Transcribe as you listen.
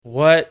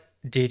What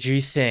did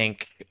you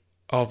think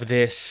of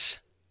this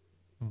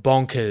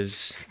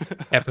bonkers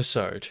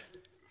episode?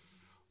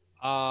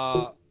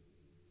 Uh,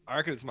 I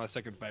reckon it's my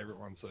second favorite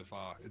one so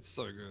far. It's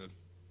so good.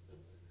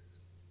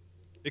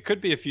 It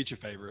could be a future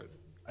favorite,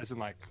 as in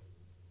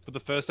but the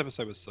first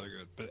episode was so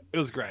good. But it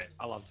was great.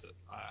 I loved it.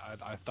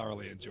 I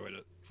thoroughly enjoyed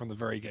it from the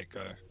very get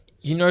go.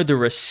 The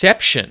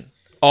reception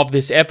of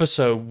this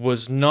episode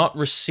was not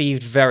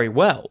received very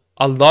well.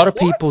 A lot of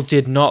people What?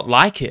 did not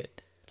like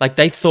it. Like,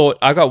 they thought,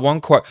 I got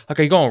one quote, like,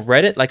 you go on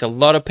Reddit, like, a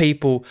lot of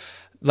people,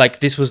 like,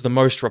 this was the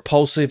most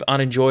repulsive,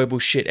 unenjoyable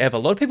shit ever. A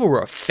lot of people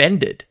were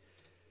offended.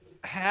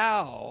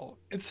 How?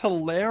 It's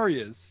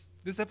hilarious.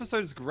 This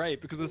episode is great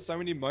because there's so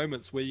many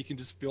moments where you can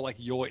just feel like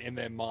you're in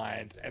their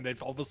mind, and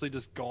they've obviously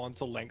just gone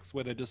to lengths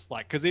where they're just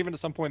like, because even at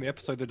some point in the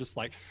episode, they're just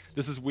like,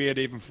 "This is weird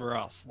even for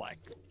us."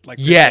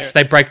 Yes,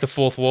 they break the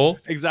fourth wall.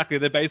 exactly.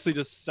 They're basically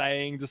just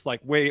saying, just like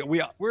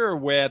we're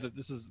aware that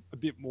this is a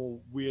bit more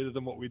weirder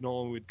than what we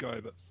normally would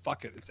go, but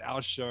fuck it, it's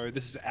our show.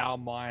 This is our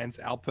minds,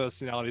 our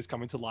personalities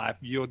coming to life.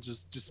 You're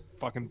just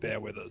fucking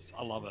bear with us.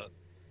 I love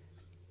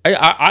it.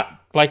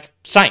 Like,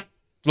 same.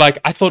 Like,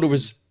 I thought it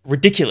was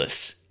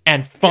ridiculous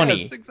and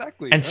funny Yes,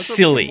 exactly. and That's what Rick and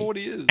silly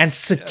Morty is. and Yeah.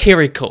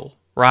 satirical,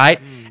 right?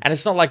 And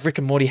it's not like Rick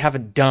and Morty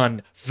haven't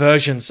done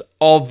versions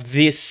of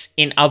this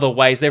in other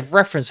ways. They've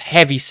referenced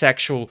heavy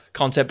sexual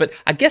content, but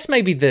I guess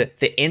maybe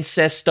the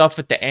incest stuff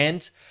at the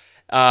end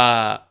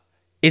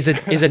is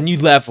a new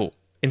level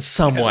in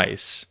some Yes.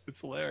 ways.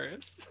 It's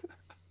hilarious.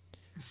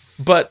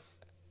 But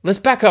let's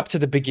back up to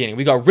the beginning.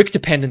 We got Rick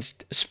Dependence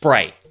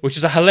Spray, which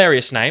is a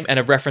hilarious name and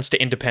a reference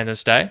to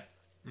Independence Day.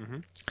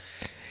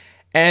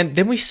 And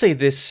then we see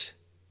this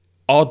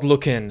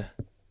odd-looking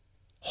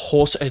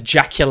horse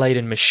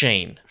ejaculating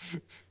machine.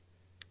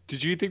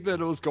 Did you think that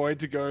it was going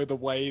to go the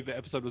way the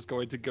episode was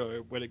going to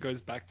go when it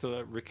goes back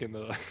to Rick and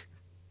the?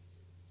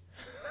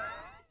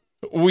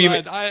 We,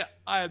 I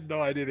had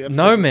no idea the episode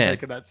No, was man.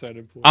 taking that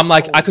turning point. I'm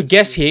like, I Holy could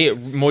guess shit. here,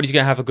 Morty's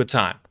gonna have a good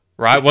time,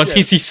 right? Once he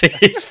Yes. sees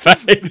his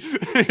face.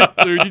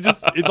 Dude,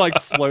 it like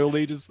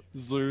slowly just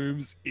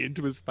zooms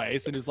into his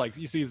face and is like,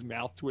 you see his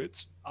mouth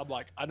twitch. I'm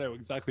like, I know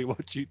exactly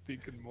what you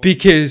think and more.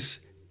 Because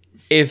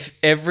if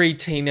if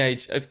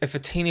a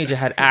teenager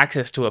had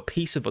access to a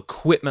piece of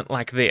equipment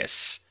like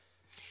this,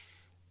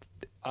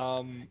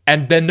 Um,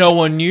 and then no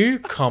one knew,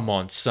 come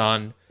on,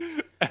 son.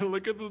 and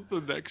look at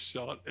the next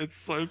shot. It's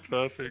so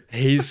perfect.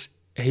 He's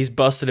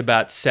busted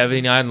about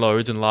 79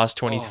 loads in the last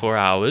 24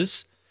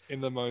 hours. In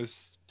the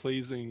most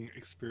pleasing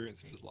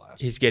experience of his life.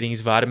 He's getting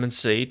his vitamin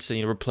C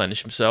to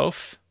replenish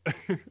himself.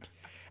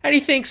 And he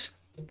thinks,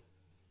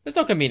 there's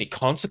not going to be any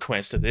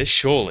consequence to this,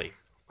 surely.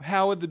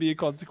 How would there be a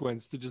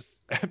consequence to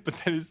just? But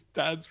then his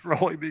dad's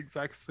rolling the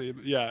exact same.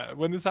 Yeah,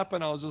 when this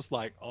happened, I was just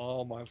like,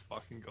 "Oh my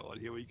fucking god,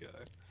 here we go."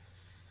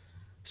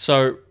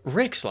 So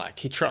Rick's like,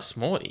 he trusts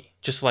Morty,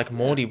 just like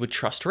Morty would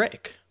trust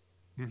Rick.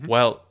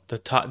 Well, the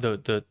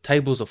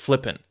tables are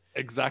flipping.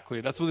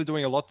 Exactly. That's what they're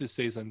doing a lot this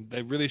season.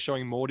 They're really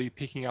showing Morty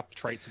picking up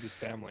traits of his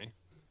family.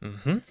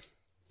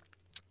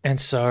 And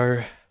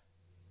so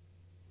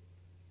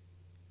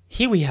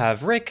here we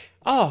have Rick,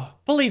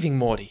 believing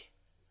Morty.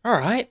 All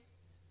right.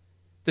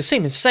 The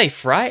semen's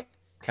safe, right?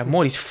 And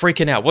Morty's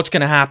freaking out. What's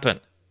going to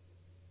happen?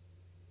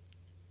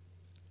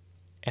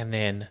 And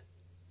then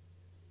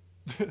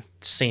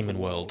Semen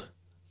World.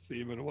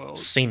 Semen world.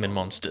 Semen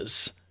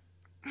monsters.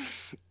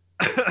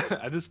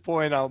 At this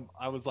point,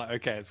 I was like,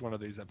 okay, it's one of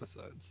these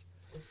episodes.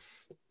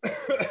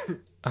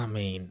 I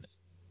mean,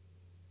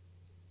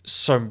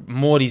 so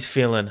Morty's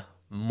feeling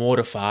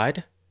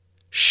mortified,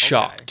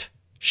 shocked,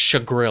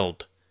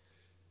 chagrined.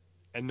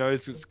 And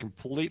knows it's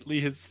completely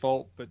his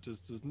fault, but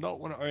just does not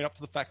want to own up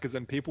to the fact because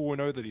then people will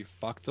know that he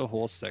fucked a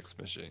horse sex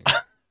machine.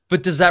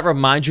 But does that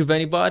remind you of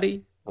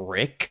anybody?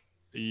 Rick?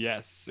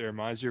 Yes, it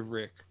reminds you of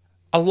Rick.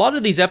 A lot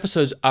of these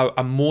episodes are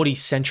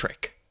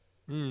Morty-centric.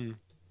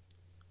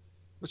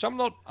 Which I'm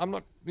not,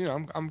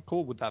 I'm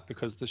cool with that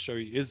because the show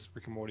is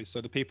Rick and Morty.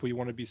 So the people you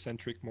want to be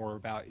centric more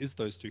about is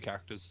those two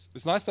characters.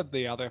 It's nice that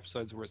the other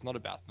episodes where it's not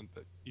about them,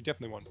 but you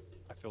definitely want,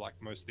 I feel like,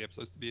 most of the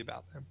episodes to be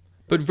about them.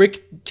 But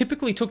Rick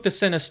typically took the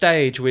center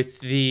stage with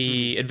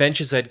the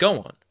adventures they'd go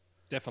on.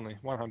 Definitely,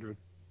 100.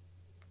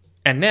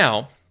 And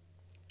now,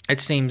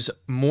 it seems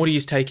Morty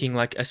is taking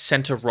like a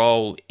center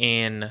role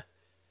in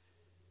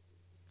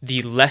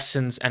the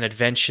lessons and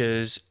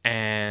adventures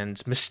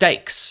and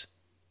mistakes.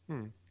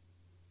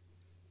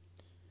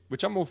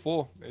 Which I'm all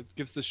for. It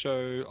gives the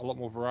show a lot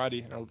more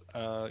variety and,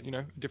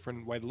 a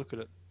different way to look at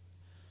it.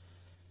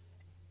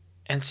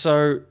 And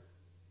so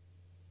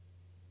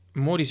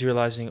Morty's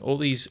realizing all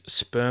these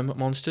sperm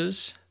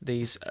monsters,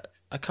 these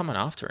are coming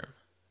after him.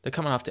 They're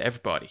coming after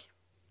everybody.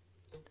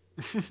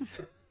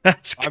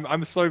 That's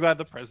I'm so glad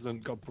the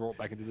president got brought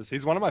back into this.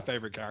 He's one of my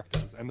favorite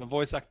characters, and the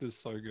voice actor's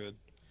so good.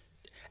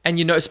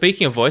 And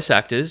speaking of voice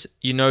actors,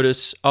 you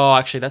notice. Oh,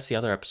 actually, that's the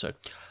other episode.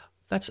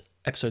 That's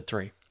episode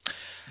 3.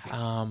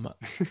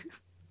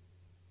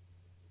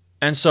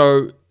 And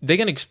so they're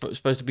going to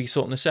supposed to be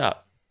sorting this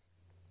out.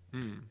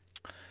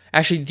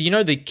 Actually, do you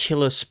know the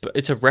killer?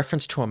 It's a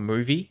reference to a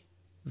movie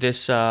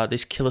this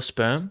killer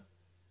sperm.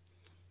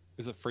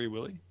 Is it Free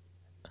Willy?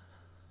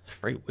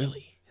 Free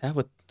Willy. That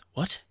would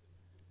what?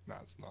 No,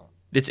 it's not.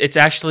 It's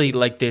actually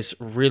like this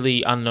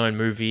really unknown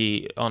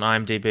movie on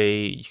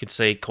IMDb you can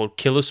see called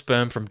Killer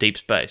Sperm from Deep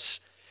Space.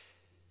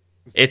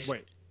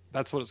 Wait,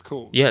 that's what it's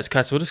called. Yeah,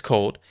 that's what it's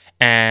called.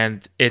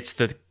 And it's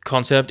the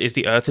concept is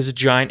the Earth is a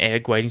giant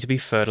egg waiting to be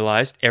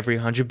fertilized. Every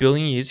 100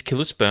 billion years,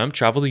 killer sperm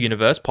travel the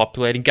universe,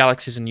 populating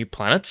galaxies and new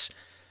planets.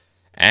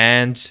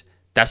 And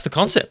that's the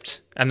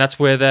concept. And that's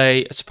where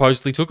they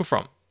supposedly took it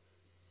from.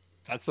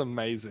 That's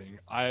amazing.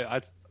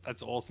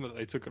 That's awesome that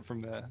they took it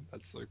from there.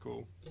 That's so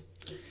cool.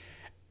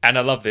 And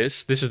I love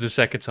this. This is the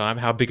second time.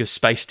 How big are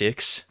space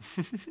dicks?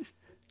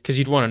 Because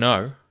you'd want to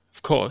know.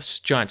 Of course,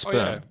 giant sperm.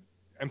 Oh, yeah.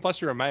 And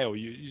plus, you're a male.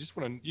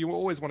 You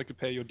always want to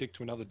compare your dick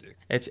to another dick.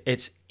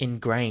 It's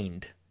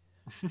ingrained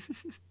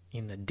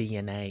in the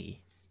DNA.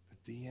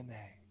 The DNA.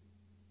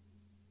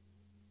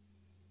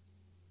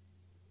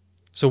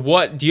 So,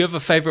 what do you have a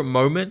favorite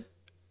moment?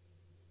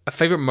 A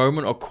favorite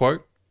moment or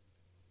quote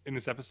in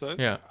this episode?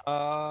 Yeah.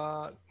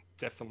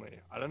 Definitely.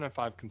 I don't know if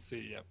I can see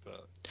it yet,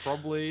 but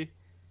probably.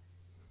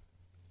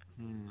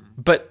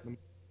 But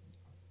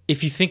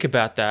if you think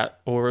about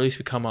that, or at least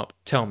we come up,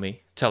 tell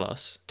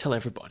us, tell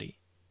everybody.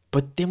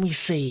 But then we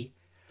see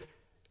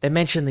they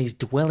mention these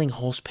dwelling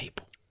horse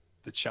people.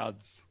 The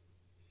Chuds.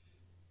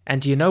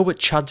 And do you know what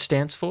Chud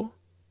stands for?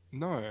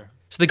 No.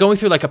 So they're going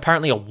through like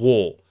apparently a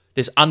wall,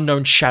 this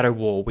unknown shadow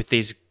wall with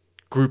these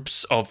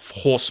groups of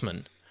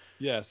horsemen.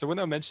 Yeah, so when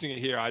they were mentioning it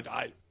here,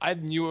 I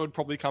knew it would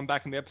probably come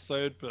back in the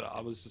episode, but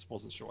I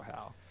wasn't sure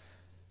how.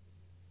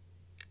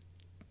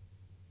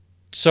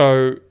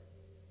 So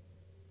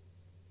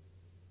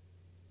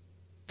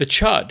the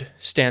Chud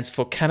stands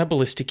for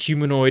Cannibalistic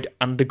Humanoid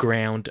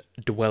Underground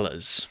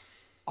Dwellers.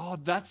 Oh,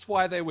 that's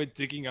why they were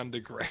digging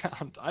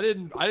underground. I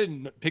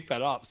didn't pick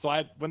that up.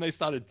 So when they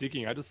started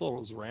digging, I just thought it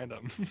was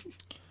random.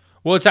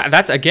 Well,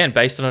 that's again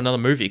based on another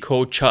movie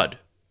called Chud.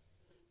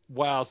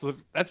 Wow, so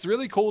that's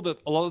really cool that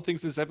a lot of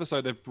things in this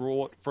episode they've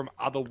brought from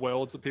other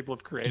worlds that people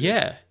have created.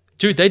 Yeah,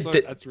 dude,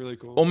 that's really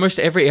cool. Almost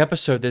every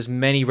episode, there's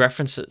many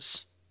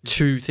references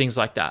to things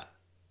like that.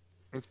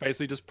 It's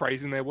basically just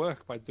praising their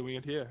work by doing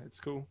it here. It's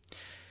cool.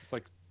 It's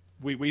like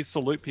we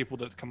salute people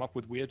that come up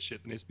with weird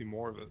shit. There needs to be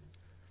more of it.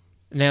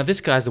 Now,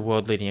 this guy's the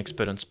world-leading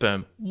expert on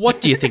sperm.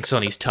 What do you think's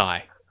on his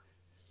tie?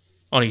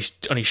 On his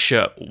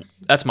shirt?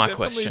 That's my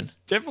question.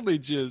 Definitely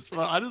jizz.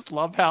 Well, I just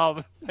love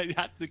how they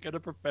had to get a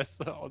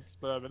professor on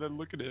sperm and then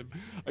look at him,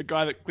 a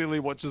guy that clearly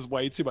watches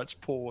way too much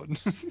porn.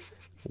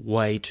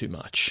 Way too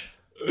much.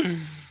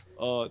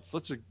 Oh, it's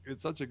such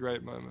a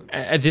great moment.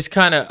 This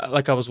kind of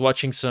like I was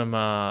watching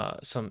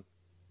some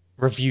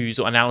reviews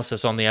or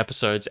analysis on the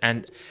episodes,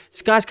 and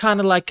this guy's kind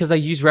of like because they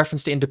use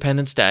reference to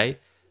Independence Day.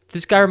 Does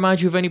this guy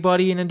remind you of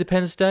anybody in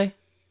Independence Day?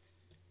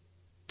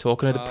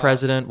 Talking to the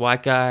president,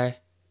 white guy.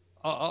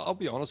 I'll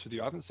be honest with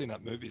you. I haven't seen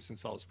that movie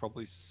since I was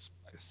probably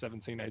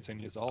 17, 18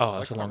 years old. Oh,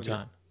 that's a long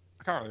time.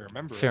 I can't really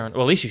remember. Fair enough.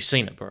 Well, at least you've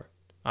seen it, bro.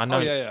 I know. Oh,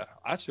 yeah.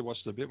 I actually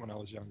watched it a bit when I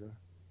was younger.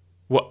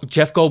 What?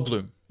 Jeff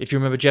Goldblum. If you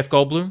remember Jeff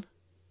Goldblum?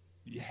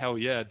 Hell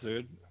yeah,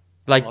 dude.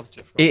 Like,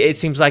 it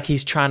seems like they're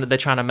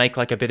trying to make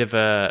like a bit of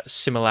a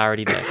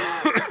similarity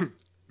there.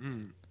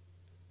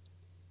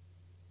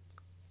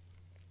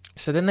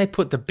 So then they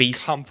put the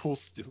beast.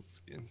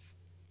 Rumpelstiltskins.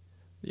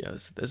 Yeah,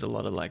 there's a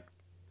lot of like.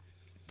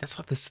 That's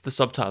what the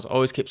subtitles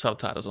always keep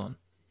subtitles on.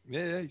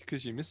 Yeah,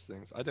 because you miss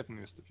things. I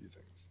definitely missed a few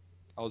things.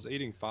 I was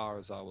eating far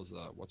as I was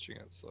watching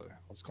it, so I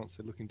was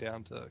constantly looking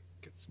down to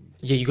get some.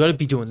 Yeah, you got to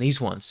be doing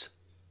these ones.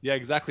 Yeah,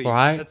 exactly.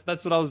 Right.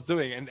 That's what I was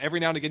doing, and every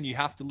now and again you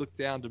have to look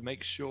down to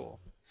make sure.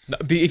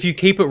 If you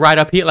keep it right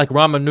up here, like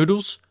ramen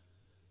noodles,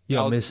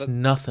 you'll miss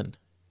nothing.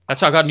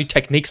 That's how I got new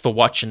techniques for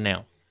watching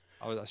now.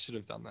 I should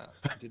have done that.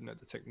 I didn't know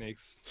the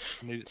techniques.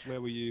 Where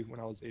were you when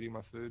I was eating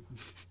my food?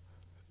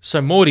 So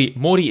Morty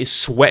is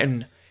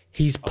sweating.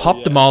 He's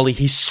popped the molly.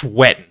 He's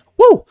sweating.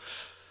 Woo!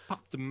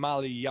 Popped the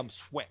molly. I'm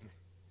sweating.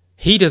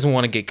 He doesn't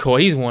want to get caught.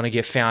 He doesn't want to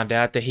get found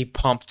out that he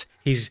pumped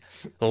his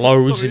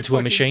loads into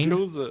a machine.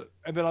 Kills it.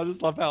 And then I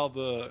just love how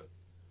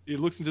he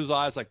looks into his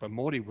eyes like, but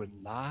Morty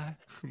wouldn't lie.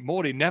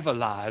 Morty never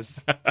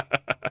lies.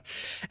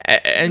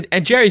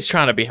 and Jerry's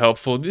trying to be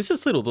helpful. This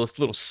is those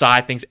little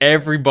side things.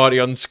 Everybody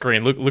on the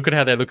screen, look at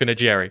how they're looking at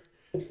Jerry.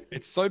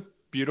 It's so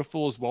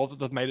beautiful as well that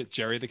they've made it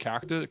Jerry the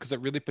character, because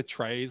it really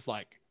portrays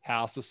like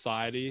how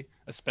society,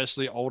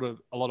 especially a lot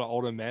of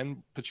older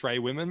men, portray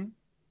women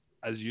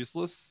as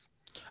useless.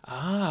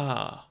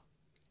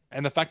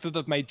 And the fact that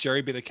they've made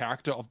Jerry be the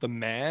character of the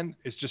man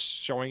is just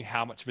showing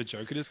how much of a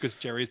joke it is, because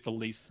Jerry is the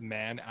least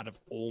man out of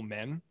all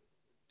men.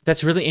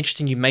 That's really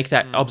interesting you make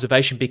that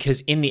observation, because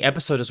in the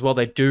episode as well,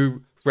 they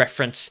do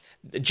reference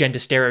gender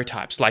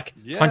stereotypes, like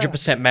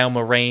 100% male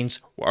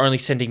Marines were only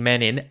sending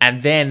men in,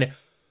 and then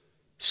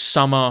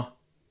Summer...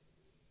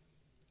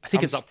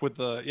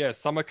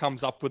 Summer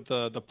comes up with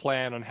the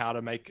plan on how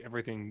to make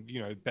everything,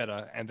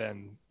 better, and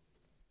then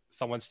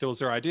someone steals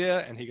her idea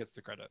and he gets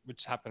the credit,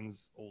 which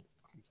happens all the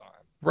fucking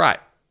time. Right.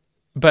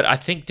 But I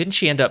think, didn't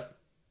she end up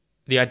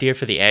the idea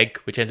for the egg,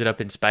 which ended up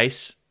in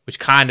space, which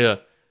kind of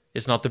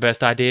is not the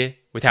best idea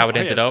with how it Oh,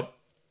 ended yes. up.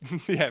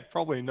 Yeah,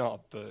 probably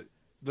not. But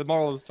the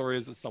moral of the story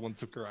is that someone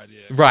took her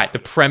idea. Right, the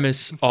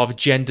premise of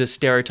gender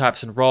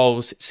stereotypes and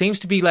roles seems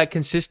to be like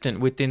consistent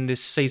within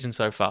this season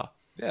so far.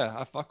 Yeah,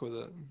 I fuck with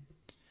it.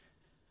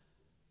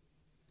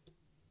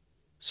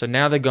 So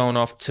now they're going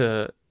off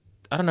to,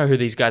 I don't know who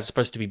these guys are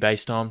supposed to be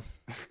based on.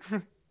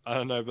 I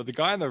don't know, but the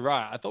guy on the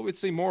right, I thought we'd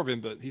see more of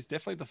him, but he's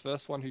definitely the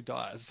first one who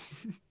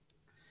dies.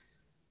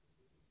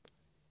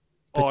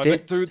 But Oh, they- the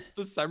dude,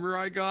 the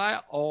samurai guy.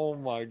 Oh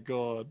my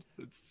god,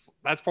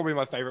 that's probably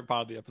my favorite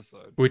part of the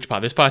episode. Which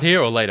part? This part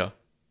here or later?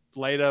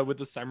 Later with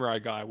the samurai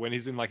guy when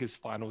he's in like his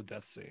final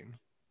death scene.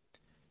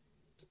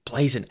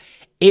 Blazing.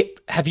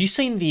 Have you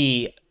seen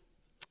the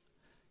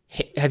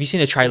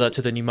trailer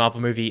to the new Marvel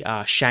movie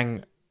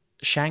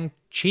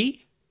Shang-Chi?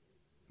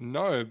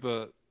 No,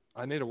 but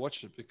I need to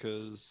watch it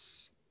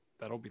because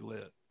that'll be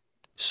lit.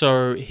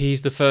 So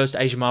he's the first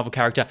Asian Marvel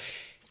character.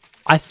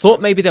 I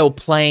thought maybe they were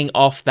playing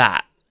off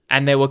that,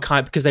 and they were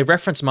because they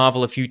referenced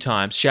Marvel a few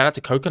times. Shout out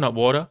to Coconut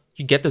Water.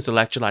 You get those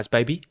electrolytes,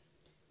 baby.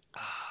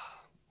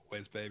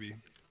 Where's baby?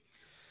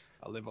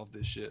 I live off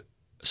this shit.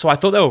 So I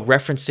thought they were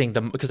referencing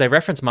them because they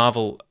referenced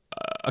Marvel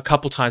a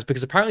couple times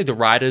because apparently the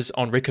writers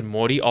on Rick and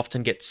Morty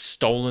often get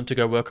stolen to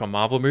go work on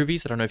Marvel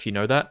movies. I don't know if you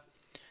know that.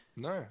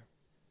 No.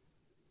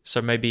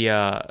 So maybe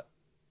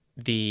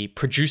the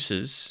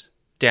producers,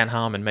 Dan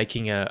Harmon,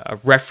 making a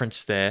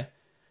reference there.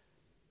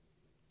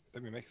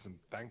 They'll be making some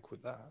bank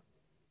with that.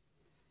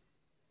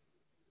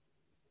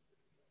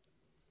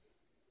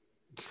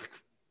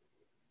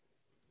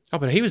 Oh,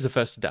 but he was the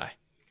first to die.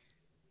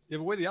 Yeah,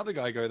 but where'd the other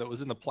guy go that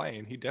was in the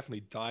plane? He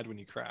definitely died when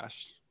he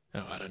crashed.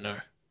 Oh, I don't know.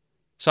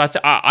 So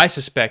I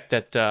suspect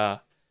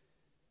that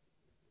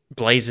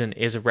Blazin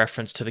is a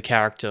reference to the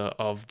character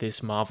of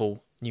this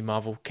new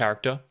Marvel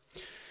character.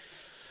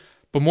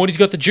 But Morty's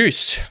got the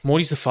juice.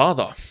 Morty's the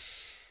father.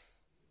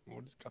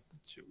 Morty's got the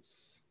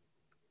juice.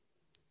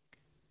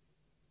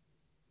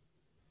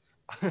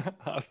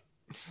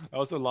 I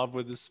also love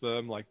with the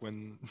sperm, like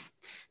when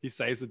he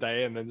saves the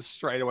day and then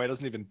straight away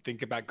doesn't even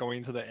think about going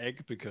into the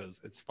egg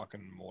because it's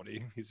fucking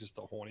Morty. He's just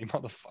a horny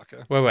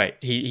motherfucker. Wait.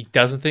 He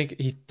doesn't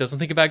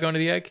think about going to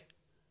the egg?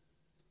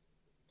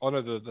 Oh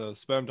no, the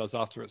sperm does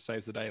after it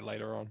saves the day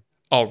later on.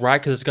 Oh,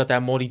 right, because it's got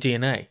that Morty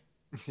DNA.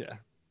 Yeah,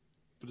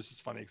 but it's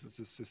just funny because it's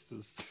his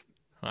sister's.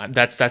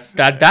 That's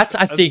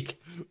I think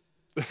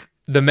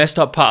the messed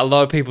up part a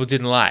lot of people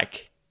didn't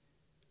like.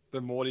 The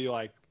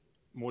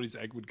Morty's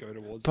egg would go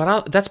towards.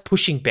 But that's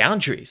pushing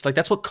boundaries. Like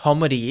that's what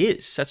comedy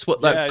is. That's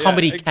what Yeah,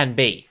 comedy can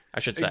be,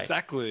 I should say.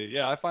 Exactly.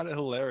 Yeah, I find it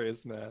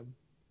hilarious, man.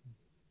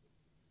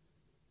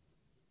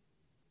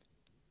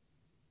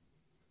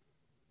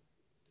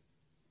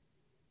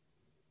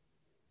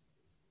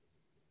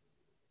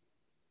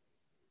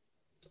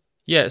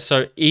 Yeah,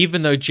 so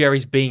even though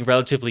Jerry's being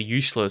relatively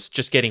useless,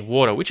 just getting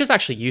water, which is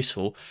actually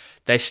useful,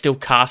 they're still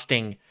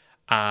casting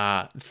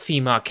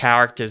female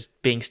characters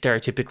being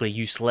stereotypically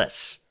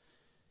useless,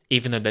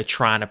 even though they're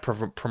trying to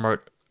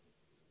promote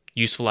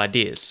useful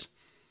ideas.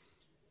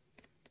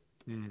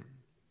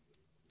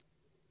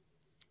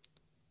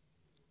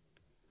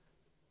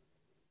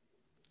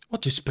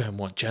 What do sperm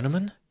want,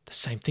 gentlemen? The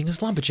same thing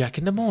as lumberjack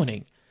in the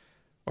morning,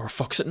 or a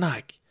fox at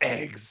night.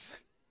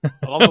 Eggs.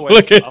 I love the way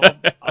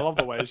I love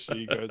the way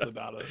she goes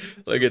about it.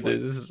 Look at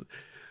this. This is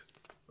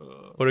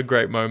what a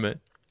great moment.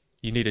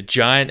 You need a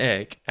giant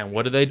egg, and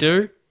what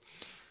do?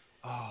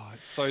 Oh,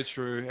 it's so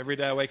true. Every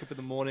day I wake up in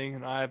the morning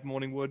and I have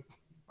morning wood.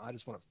 I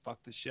just want to fuck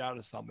the shit out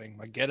of something.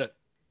 I get it,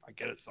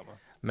 Summer.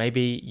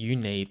 Maybe you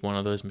need one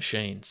of those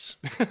machines.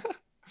 I'm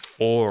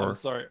Or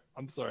sorry,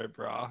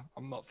 brah.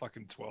 I'm not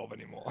fucking 12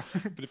 anymore.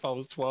 But if I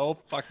was 12,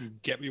 fucking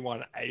get me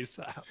one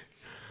ASAP.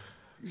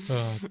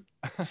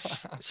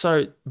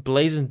 so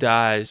Blazin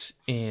dies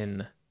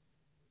in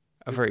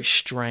a very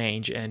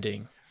strange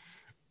ending.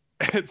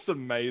 It's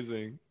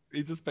amazing.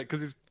 He's just because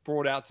he's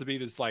brought out to be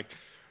this like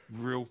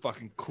real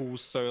fucking cool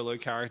solo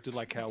character,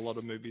 like how a lot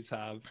of movies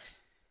have,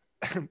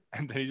 and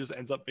then he just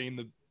ends up being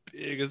the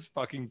biggest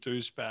fucking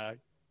douchebag.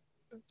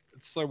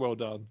 It's so well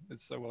done.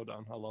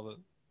 I love it.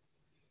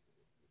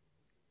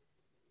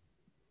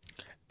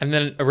 And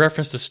then a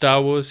reference to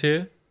Star Wars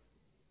here.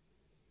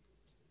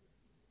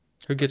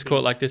 Who gets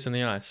caught like this in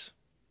the ice?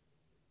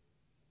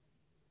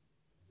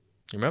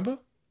 You remember?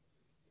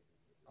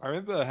 I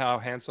remember how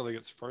Han Solo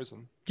gets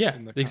frozen. Yeah,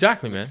 in the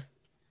exactly, comic. man.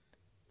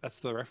 That's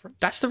the reference?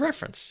 That's the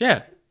reference,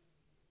 yeah.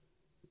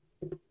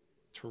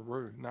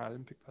 True. No, I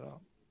didn't pick that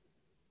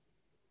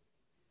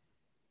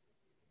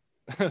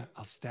up.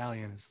 Our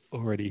stallion is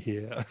already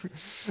here.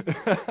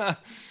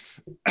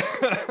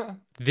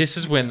 This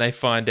is when they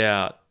find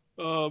out.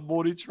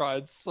 Morty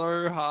tried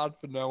so hard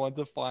for no one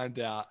to find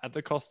out at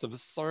the cost of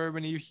so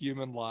many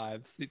human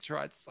lives. He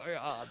tried so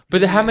hard.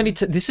 But how many...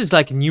 this is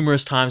like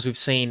numerous times we've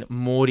seen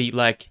Morty,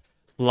 like,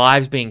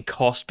 lives being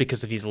cost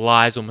because of his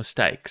lies or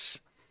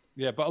mistakes.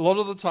 Yeah, but a lot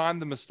of the time,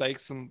 the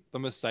mistakes,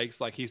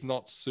 like, he's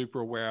not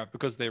super aware of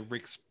because they're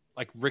Rick's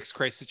like Rick's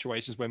creates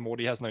situations where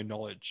Morty has no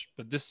knowledge,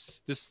 but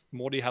this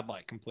Morty had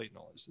like complete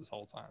knowledge this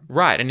whole time.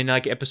 Right, and in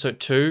like episode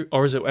 2,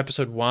 or is it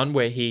episode 1,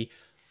 where he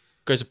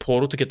goes a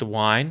portal to get the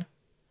wine?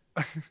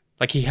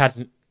 Like he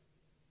had,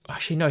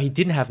 actually no, he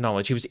didn't have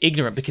knowledge. He was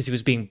ignorant because he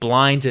was being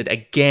blinded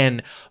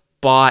again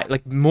by,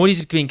 like,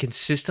 Morty's being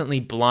consistently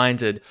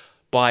blinded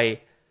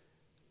by,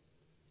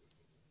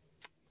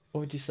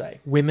 what would you say?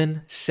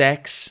 Women,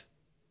 sex,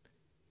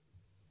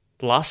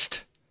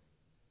 lust,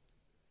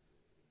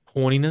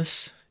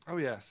 horniness. Oh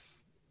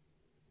yes.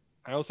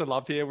 I also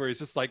love here where he's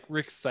just like,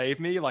 Rick, save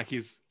me. Like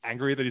he's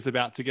angry that he's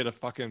about to get a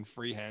fucking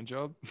free hand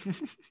job.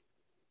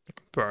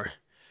 Bro,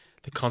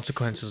 the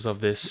consequences of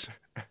this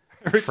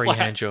Rick's free like-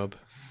 hand job.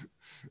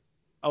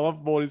 I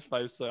love Morty's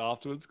face so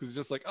afterwards because he's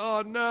just like,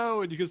 oh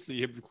no, and you can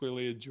see him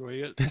clearly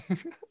enjoying it.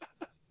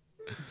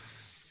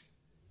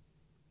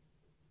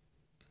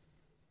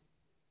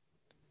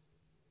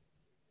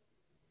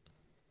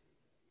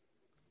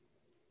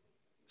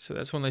 So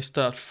that's when they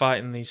start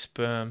fighting these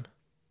sperm.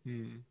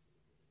 Hmm.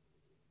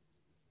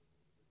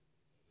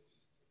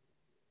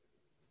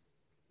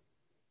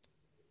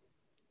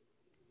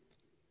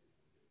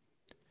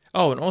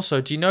 Oh, and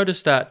also, do you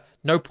notice that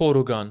no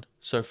portal gun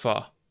so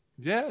far?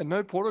 Yeah,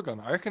 no portal gun.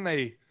 I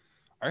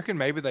reckon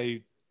maybe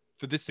they,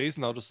 for this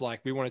season, they'll just like,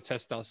 we want to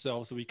test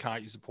ourselves so we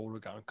can't use a portal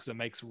gun because it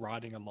makes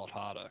riding a lot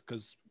harder.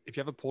 Because if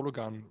you have a portal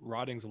gun,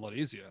 riding's a lot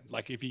easier.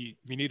 Like if you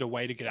need a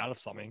way to get out of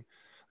something.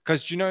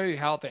 Because do you know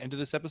how at the end of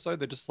this episode,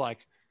 they're just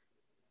like,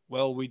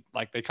 well,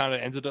 they kind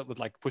of ended it with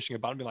like pushing a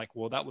button, be like,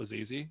 well, that was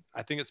easy.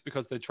 I think it's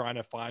because they're trying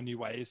to find new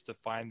ways to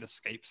find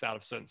escapes out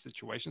of certain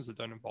situations that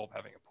don't involve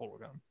having a portal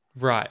gun.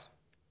 Right.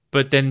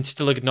 But then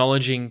still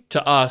acknowledging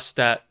to us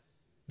that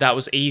that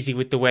was easy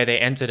with the way they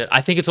entered it. I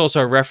think it's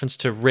also a reference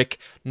to Rick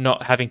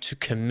not having to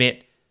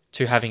commit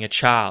to having a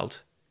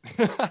child.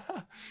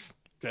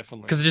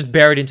 Definitely. Because it just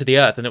buried into the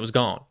earth and it was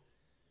gone.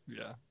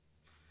 Yeah.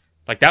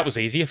 Like, that was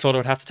easy. I thought I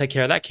would have to take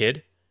care of that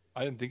kid.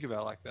 I didn't think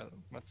about it like that.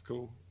 That's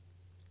cool.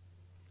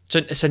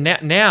 So now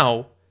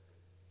Now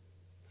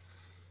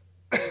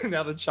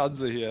the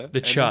Chuds are here. The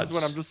And Chuds. This is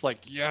when I'm just like,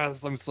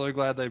 yes, I'm so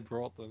glad they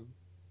brought them.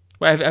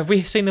 wait, have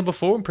we seen them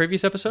before in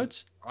previous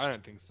episodes? I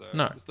don't think so.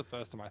 No. It's the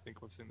first time I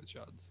think we've seen the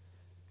Chuds.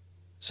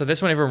 So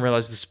that's when everyone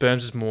realized the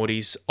sperms is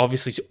Morty's.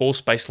 Obviously, all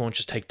space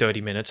launches take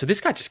 30 minutes. So this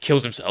guy just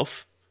kills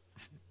himself.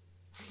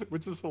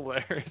 Which is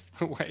hilarious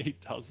the way he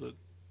does it.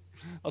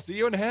 I'll see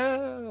you in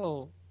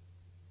hell.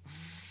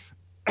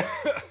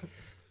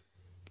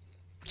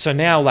 So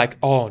now, like,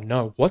 oh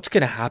no, what's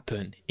going to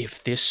happen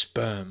if this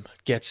sperm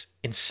gets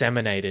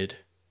inseminated?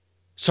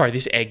 Sorry,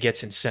 this egg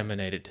gets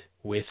inseminated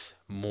with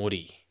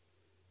Morty.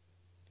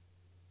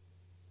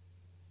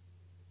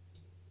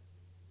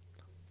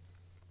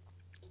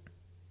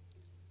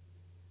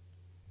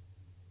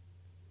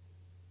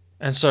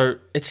 And so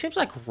it seems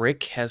like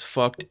Rick has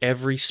fucked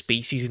every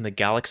species in the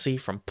galaxy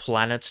from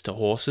planets to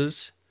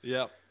horses.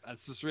 Yep,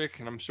 that's just Rick,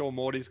 and I'm sure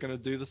Morty's gonna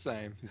do the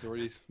same. He's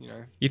already,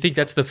 You think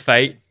that's the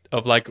fate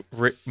of like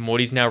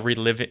Morty's now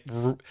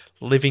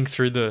living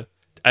through the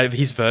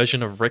his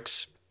version of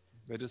Rick's?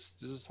 they're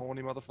just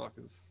horny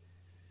motherfuckers.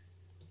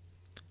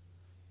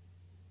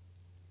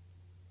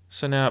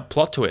 So now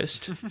plot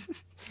twist, of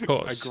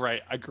course.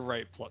 A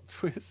great plot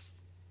twist.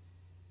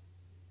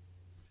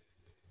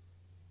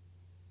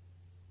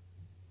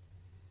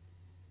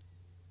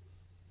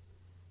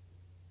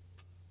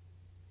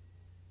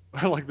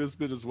 I like this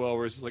bit as well,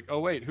 where it's just like, oh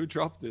wait, who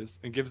dropped this?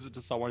 And gives it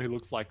to someone who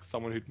looks like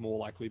someone who'd more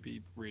likely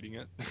be reading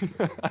it.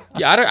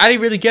 Yeah, I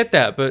didn't really get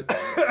that, but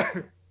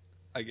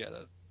I get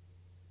it.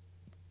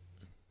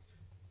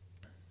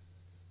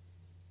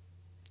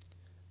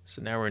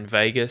 so now we're in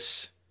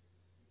Vegas.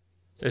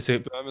 There's a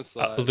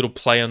Spermicide. little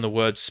play on the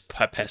words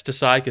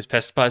pesticide, because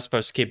pesticide is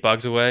supposed to keep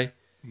bugs away.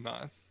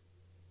 Nice.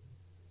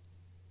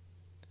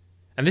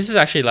 And this is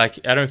actually like,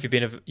 I don't know if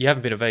you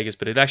haven't been to Vegas,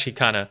 but it actually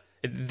kind of,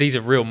 these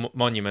are real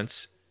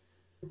monuments.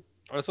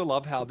 I also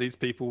love how these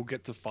people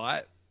get to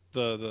fight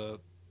the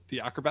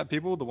acrobat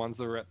people, the ones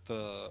that are at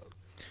the.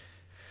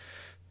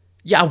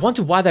 Yeah, I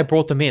wonder why they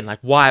brought them in, like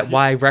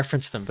why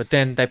reference them, but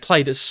then they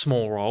played a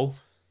small role.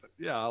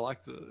 Yeah, I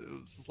liked it. It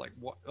was just like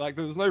what, like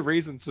there was no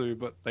reason to,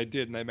 but they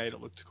did, and they made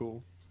it look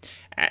cool.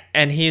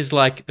 And here's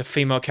like the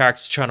female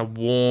characters trying to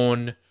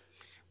warn,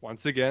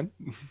 Once again,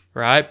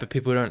 right? But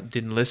people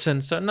didn't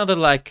listen. So another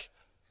like,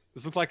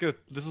 this is like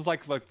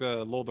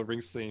the Lord of the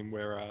Rings theme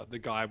where the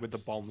guy with the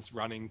bombs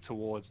running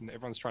towards, and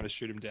everyone's trying to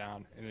shoot him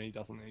down, and then he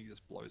doesn't, and he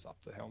just blows up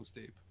the Helm's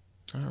Deep.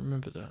 I don't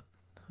remember that.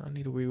 I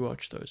need to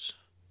rewatch those.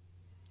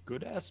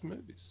 Good ass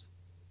movies.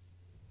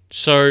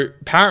 So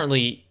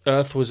apparently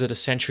Earth was at a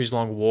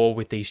centuries-long war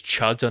with these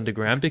chuds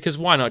underground, because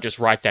why not just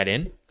write that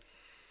in?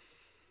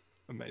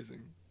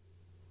 Amazing.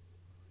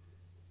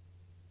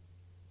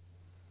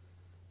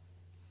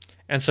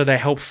 And so they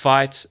help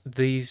fight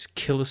these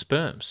killer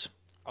sperms.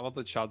 I love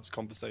the Chud's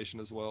conversation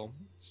as well.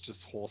 It's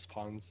just horse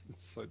puns.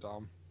 It's so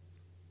dumb.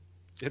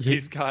 Yeah, Yeah.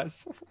 these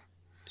guys.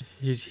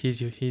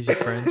 Here's your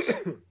friends.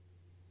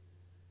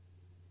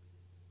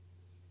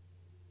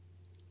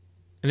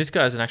 And this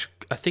guy's an actual,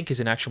 I think he's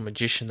an actual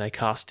magician. They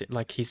cast it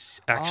like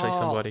he's actually Oh,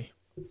 somebody.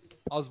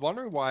 I was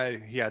wondering why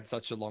he had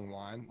such a long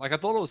line. Like I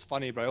thought it was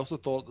funny, but I also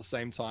thought at the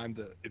same time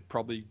that it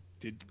probably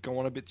did go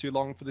on a bit too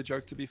long for the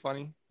joke to be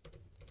funny.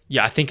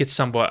 Yeah, I think it's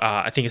somewhat.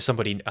 I think it's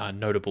somebody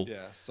notable.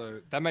 Yeah,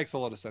 so that makes a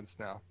lot of sense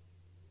now.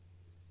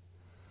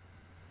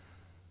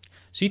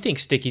 So you think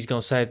Sticky's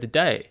gonna save the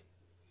day,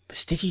 but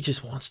Sticky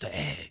just wants the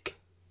egg.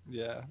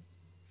 Yeah,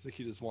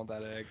 Sticky just want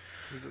that egg.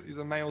 He's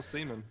a male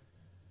seaman.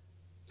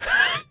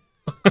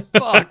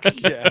 Fuck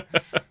yeah!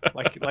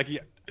 Like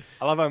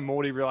I love how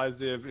Morty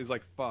realizes he's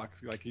like fuck.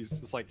 Like he's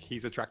just like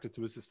he's attracted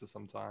to his sister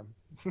sometime.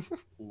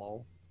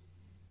 Lol.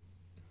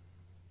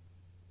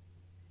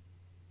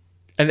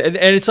 And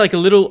it's like a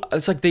little.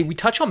 It's like we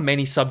touch on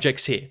many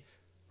subjects here,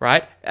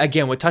 right?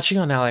 Again, we're touching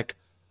on now like,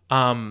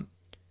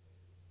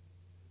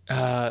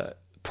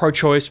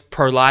 pro-choice,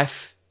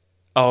 pro-life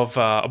of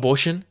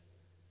abortion.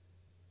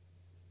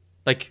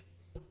 Like,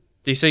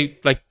 do you see?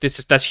 Like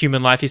that's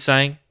human life. He's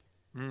saying.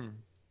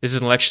 This is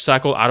an election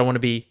cycle. I don't want to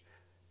be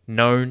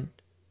known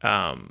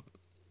to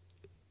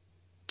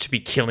be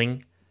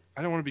killing.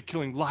 I don't want to be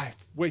killing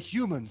life. We're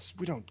humans.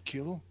 We don't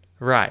kill.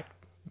 Right.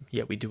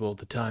 Yeah, we do all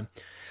the time.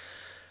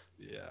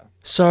 Yeah.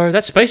 So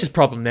that's Space's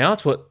problem now.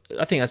 It's what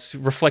I think that's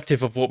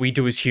reflective of what we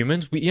do as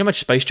humans. You know how much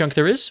space junk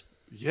there is?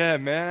 Yeah,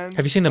 man.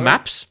 Have you seen the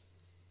maps?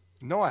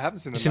 No, I haven't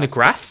seen the You've seen maps. the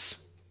graphs?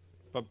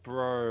 But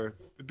bro,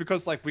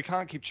 because like we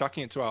can't keep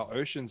chucking it to our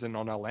oceans and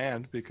on our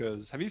land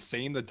because have you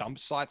seen the dump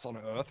sites on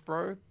Earth,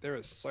 bro? There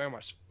is so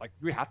much like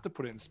we have to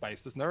put it in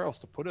space. There's nowhere else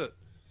to put it.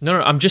 No,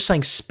 I'm just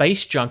saying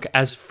space junk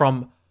as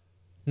from...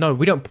 No,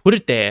 we don't put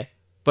it there,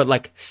 but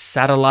like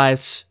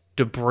satellites,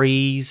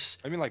 debris...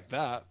 I mean like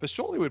that, but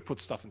surely we'd put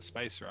stuff in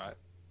space, right?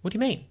 What do you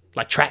mean?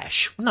 Like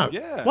trash? No.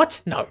 Yeah.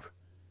 What? No.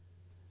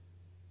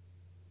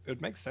 It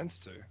would make sense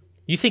to.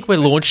 You think we're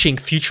launching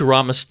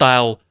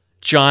Futurama-style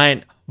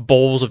giant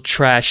balls of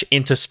trash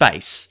into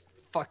space?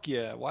 Fuck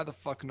yeah. Why the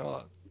fuck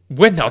not?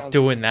 We're not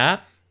doing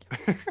that.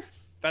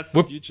 That's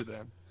the future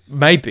then.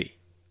 Maybe.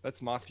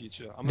 That's my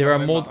future. I'm There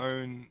gonna are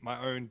own more...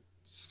 my own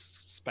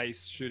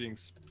space shooting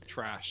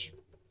trash.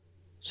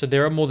 So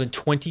there are more than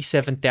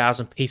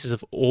 27,000 pieces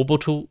of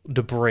orbital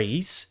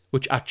debris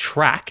which are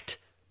tracked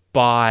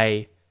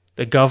by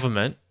the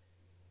government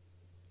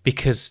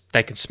because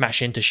they can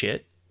smash into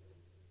shit.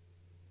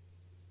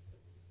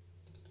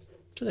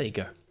 So there you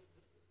go.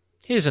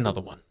 Here's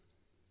another one.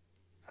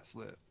 That's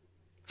lit.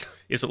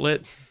 Is it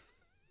lit?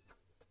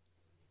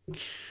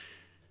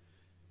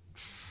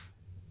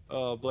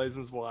 Oh,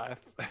 Blazon's wife.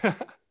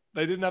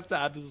 They didn't have to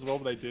add this as well,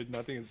 but they did, and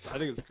I think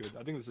it's good.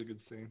 I think it's a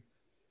good scene.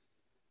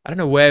 I don't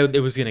know where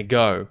it was going to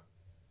go.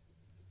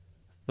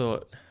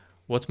 Thought,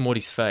 what's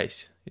Morty's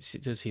face?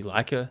 Does he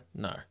like her?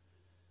 No.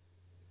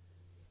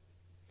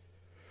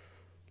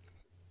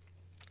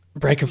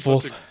 Break and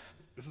forth.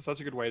 This is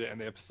such a good way to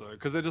end the episode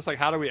because they're just like,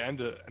 how do we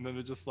end it? And then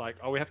they're just like,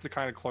 oh, we have to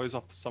kind of close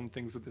off some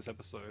things with this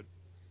episode.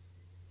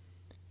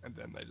 And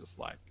then they just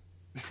like,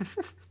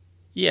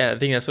 Yeah, I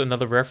think that's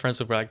another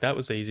reference of like, that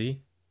was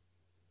easy.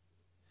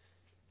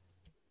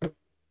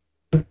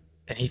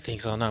 And he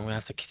thinks, oh no, I'm going to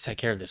have to take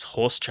care of this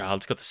horse child.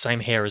 It's got the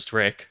same hair as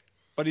Rick.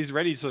 but he's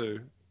ready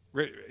to.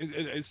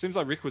 It seems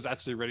like Rick was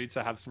actually ready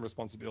to have some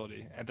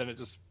responsibility, and then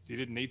he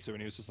didn't need to, and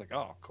he was just like,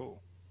 oh,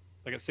 cool.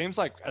 Like it seems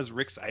like as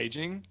Rick's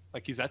aging,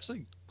 like he's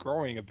actually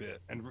growing a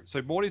bit, and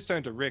so Morty's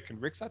turned to Rick,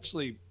 and Rick's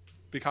actually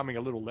becoming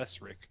a little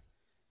less Rick.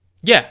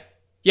 Yeah,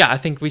 I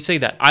think we see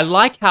that. I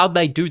like how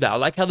they do that. I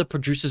like how the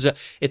producers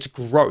it's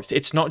growth.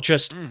 It's not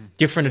just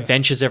different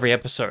adventures every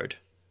episode.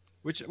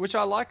 Which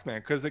I like,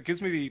 man, because it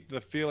gives me the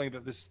feeling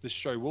that this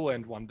show will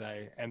end one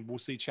day, and we'll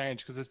see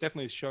change. Because there's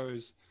definitely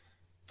shows,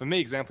 for me,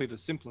 example, The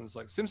Simpsons.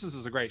 Like Simpsons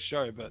is a great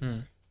show, but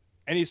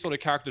any sort of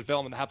character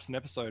development that happens in an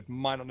episode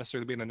might not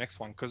necessarily be in the next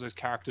one because those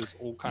characters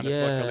all kind of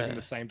feel like they're living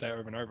the same day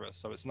over and over.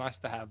 So it's nice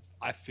to have,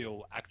 I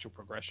feel, actual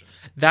progression.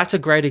 That's a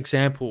great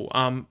example.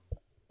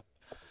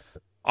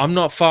 I'm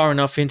not far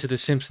enough into The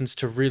Simpsons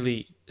to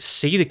really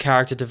see the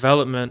character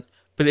development,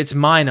 but it's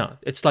minor.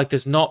 It's like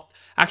there's not...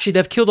 Actually,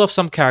 they've killed off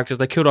some characters.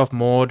 They killed off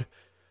Maude.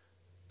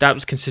 That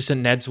was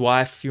consistent. Ned's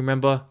wife, you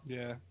remember?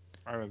 Yeah,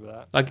 I remember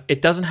that. Like,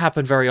 it doesn't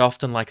happen very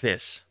often like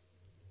this.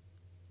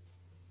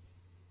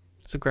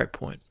 It's a great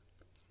point.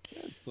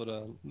 Yeah, it's sort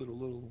of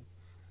little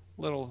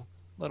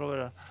bit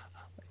of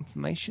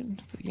information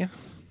for you.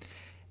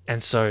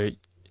 And so,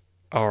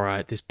 all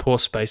right, this poor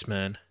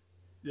spaceman.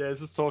 Yeah,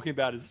 it's just talking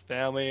about his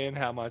family and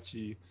how much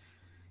he...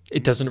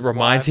 It doesn't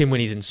remind him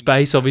when he's in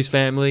space of his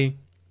family.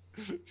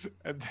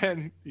 And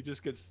then he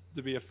just gets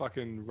to be a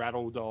fucking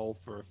rattle doll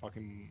for a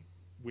fucking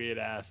weird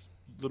ass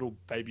little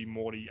baby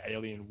Morty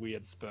alien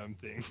weird sperm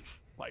thing.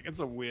 Like it's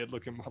a weird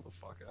looking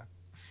motherfucker.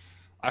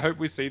 I hope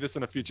we see this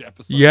in a future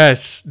episode.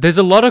 Yes, there's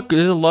a lot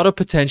of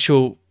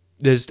potential.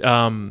 There's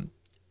a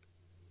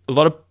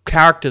lot of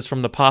characters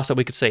from the past that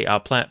we could see.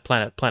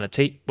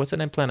 Planetina. What's her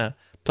name?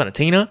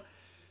 Planetina.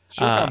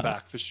 She'll come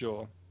back for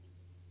sure.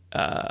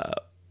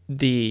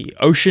 The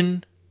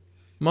ocean.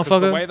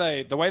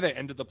 Motherfucker. The way they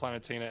ended the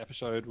Planetina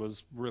episode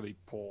was really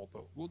poor,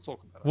 but we'll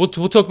talk about it.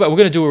 We'll talk about. We're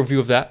gonna do a review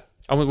of that.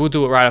 We'll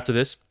do it right after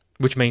this,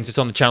 which means it's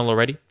on the channel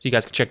already, so you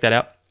guys can check that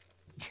out.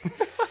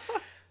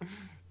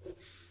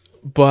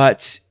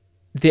 But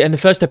in the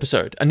first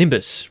episode,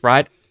 Nimbus,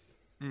 right?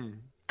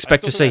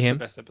 Expect to see him.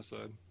 The best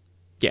episode.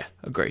 Yeah,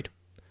 agreed.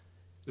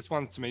 This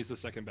one to me is the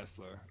second best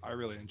though. I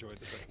really enjoyed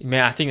this episode.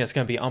 Man, I think that's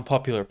going to be an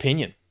unpopular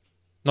opinion.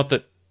 Not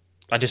that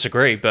I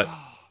disagree, but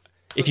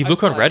if you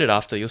look on Reddit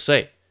after, you'll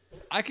see.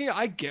 I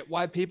get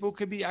why people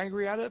could be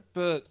angry at it,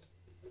 but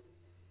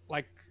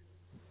like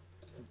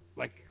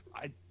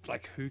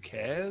who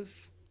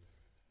cares?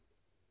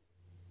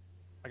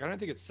 Like, I don't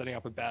think it's setting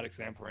up a bad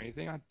example or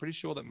anything. I'm pretty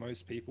sure that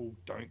most people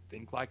don't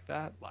think like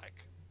that.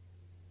 Like,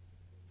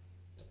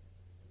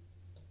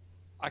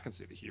 I can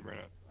see the humor in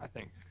it. I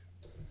think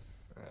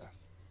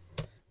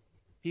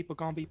people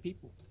gonna be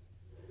people.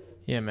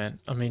 Yeah, man.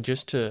 I mean,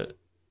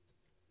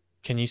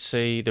 can you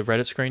see the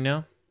Reddit screen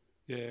now?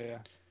 Yeah.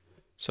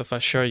 So if I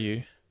show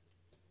you,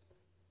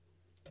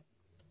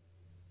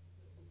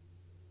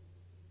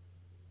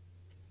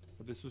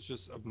 But this was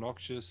just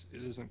obnoxious.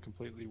 It isn't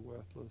completely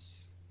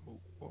worthless.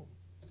 Whoa.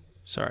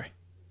 sorry.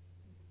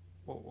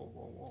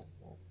 Whoa.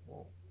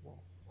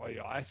 Oh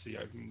yeah, I see.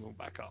 We'll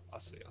back up. I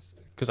see.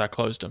 Because I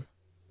closed them.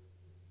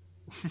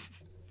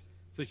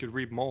 So you could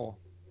read more.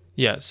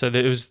 Yeah, so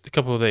there was a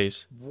couple of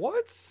these.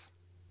 What?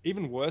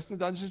 Even worse than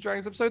the Dungeons and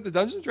Dragons episode? The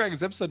Dungeons and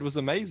Dragons episode was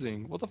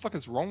amazing. What the fuck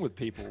is wrong with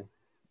people?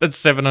 That's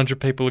 700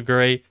 people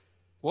agree.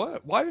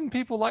 What? Why didn't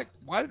people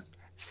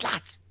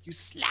Slats! You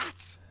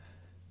slats!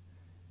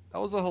 That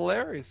was a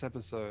hilarious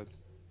episode.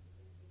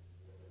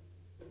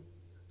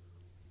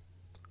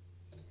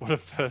 What a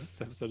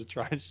first episode to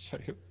try and show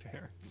your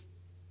parents.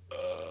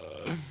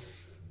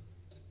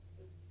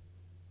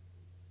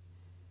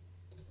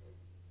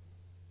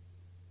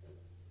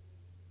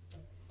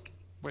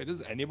 Wait,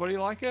 does anybody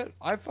like it?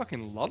 I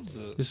fucking loves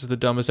it. This is the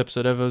dumbest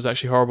episode ever. It was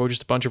actually horrible.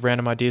 Just a bunch of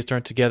random ideas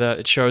thrown together.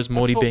 It shows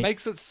Morty That's what being...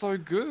 makes it so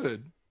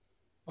good.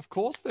 Of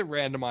course they're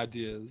random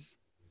ideas.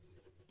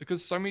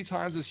 Because so many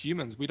times as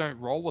humans, we don't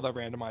roll with our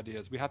random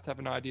ideas. We have to have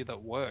an idea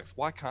that works.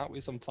 Why can't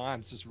we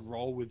sometimes just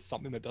roll with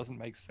something that doesn't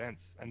make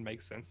sense and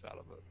make sense out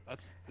of it?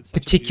 It's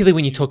Particularly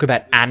when you talk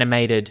about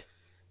animated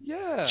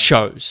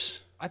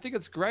shows. I think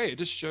it's great. It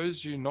just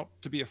shows you not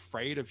to be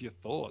afraid of your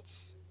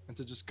thoughts and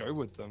to just go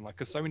with them. Like,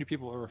 because so many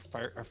people are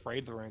afraid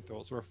of their own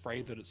thoughts or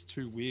afraid that it's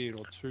too weird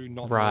or too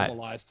not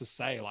normalized to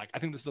say. Like, I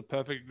think this is a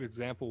perfect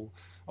example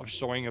of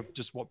showing of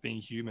just what being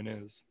human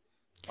is.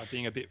 By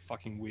being a bit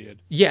fucking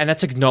weird. Yeah, and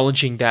that's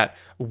acknowledging that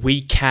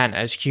we can,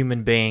 as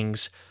human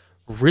beings,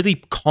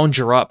 really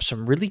conjure up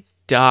some really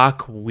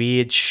dark,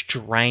 weird,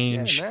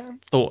 strange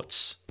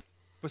thoughts.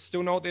 But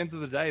still know at the end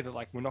of the day that,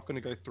 like, we're not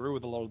going to go through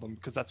with a lot of them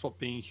because that's what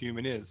being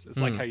human is. It's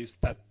like how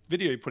that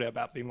video you put out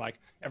about being like,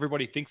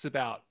 everybody thinks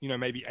about,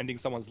 maybe ending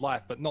someone's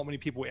life, but not many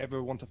people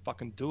ever want to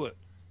fucking do it.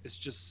 It's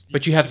just...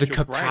 But you have the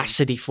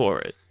capacity for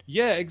it.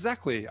 Yeah,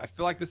 exactly. I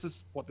feel like this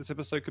is what this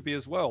episode could be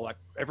as well. Like,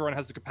 everyone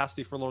has the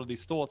capacity for a lot of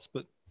these thoughts,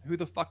 but who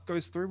the fuck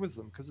goes through with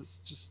them? Because it's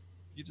just...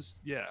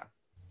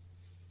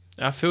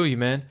 I feel you,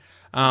 man.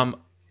 I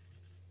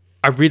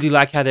really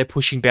like how they're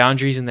pushing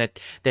boundaries and that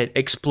they're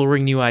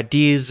exploring new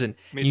ideas and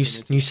new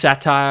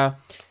satire,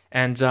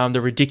 and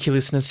the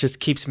ridiculousness just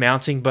keeps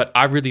mounting. But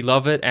I really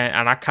love it,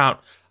 and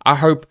I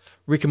hope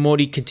Rick and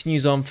Morty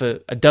continues on for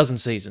a dozen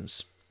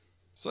seasons.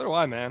 So do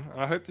I, man.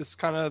 And I hope this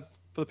kind of,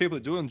 for the people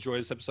that do enjoy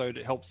this episode,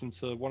 it helps them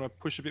to want to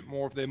push a bit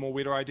more of their more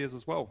weirder ideas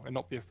as well and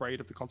not be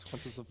afraid of the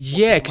consequences of...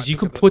 Yeah, because you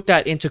can put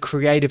that into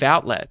creative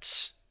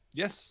outlets.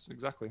 Yes,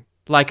 exactly.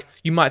 Like,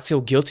 you might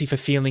feel guilty for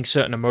feeling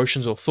certain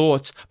emotions or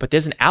thoughts, but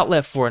there's an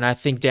outlet for it. And I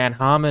think Dan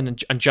Harmon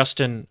and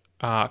Justin,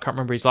 I can't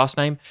remember his last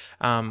name.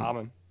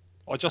 Harmon.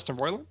 Or Justin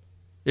Roiland?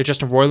 Yeah,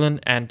 Justin Roiland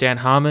and Dan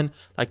Harmon.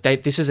 Like,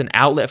 this is an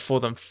outlet for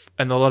them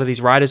and a lot of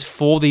these writers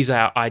for these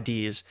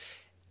ideas.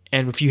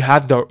 And if you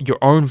have your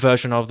own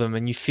version of them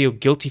and you feel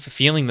guilty for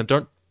feeling them,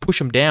 don't push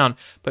them down,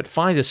 but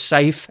find a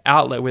safe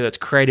outlet, whether it's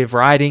creative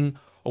writing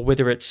or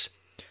whether it's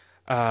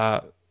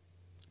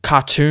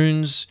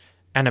cartoons,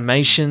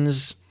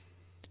 animations,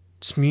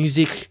 it's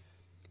music,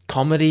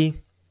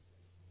 comedy,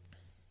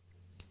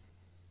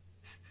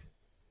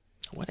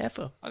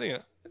 whatever. I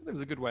think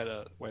that's a good way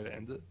to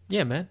end it.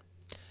 Yeah, man.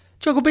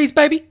 Juggle Bees,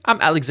 baby. I'm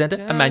Alexander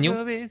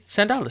Emmanuel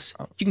Sandalis.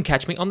 You can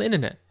catch me on the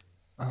internet.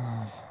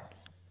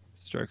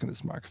 Stroking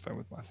this microphone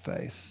with my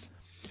face.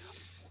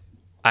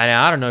 I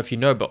don't know if you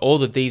know, but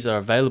all of these are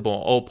available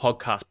on all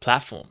podcast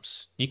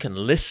platforms. You can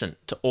listen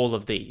to all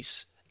of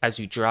these as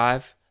you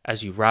drive,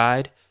 as you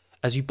ride,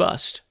 as you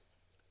bust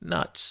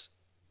nuts.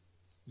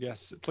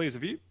 Yes, please,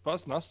 if you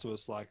bust nuts to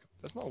us, like,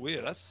 that's not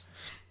weird. That's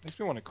makes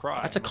me want to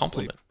cry. That's a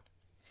compliment.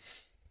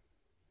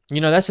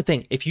 That's the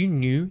thing. If you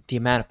knew the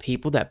amount of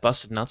people that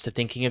busted nuts to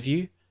thinking of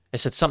you,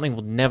 it's that something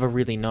we'll never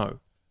really know.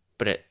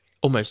 But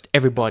almost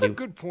everybody... That's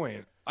a good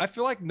point. I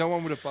feel like no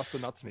one would have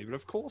busted nuts to me, but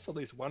of course at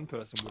least one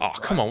person would. Oh,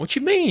 come on. What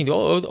you mean?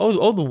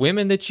 All the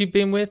women that you've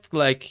been with,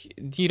 like,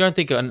 you don't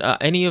think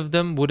any of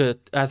them would have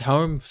at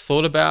home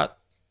thought about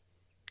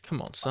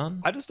Come on,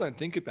 son. I just don't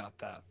think about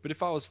that. But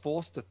if I was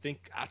forced to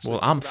think, actually, Well,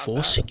 think I'm about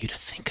forcing that, you to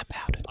think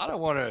about it. I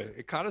don't want to.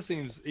 It kind of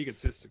seems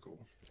egotistical.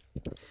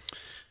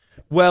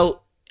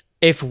 Well,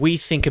 if we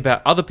think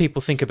about other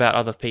people, think about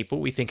other people,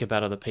 we think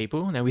about other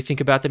people. Now we think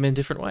about them in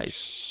different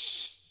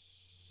ways.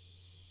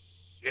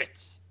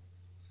 Shit.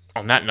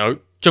 On that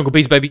note, Jungle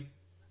Bees, baby.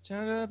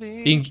 Jungle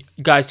You Beats.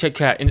 guys check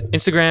out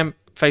Instagram,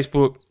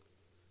 Facebook,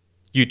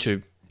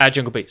 YouTube.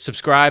 @JungleBeat.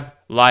 Subscribe,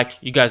 like.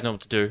 You guys know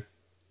what to do.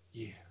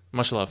 Yeah.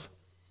 Much love.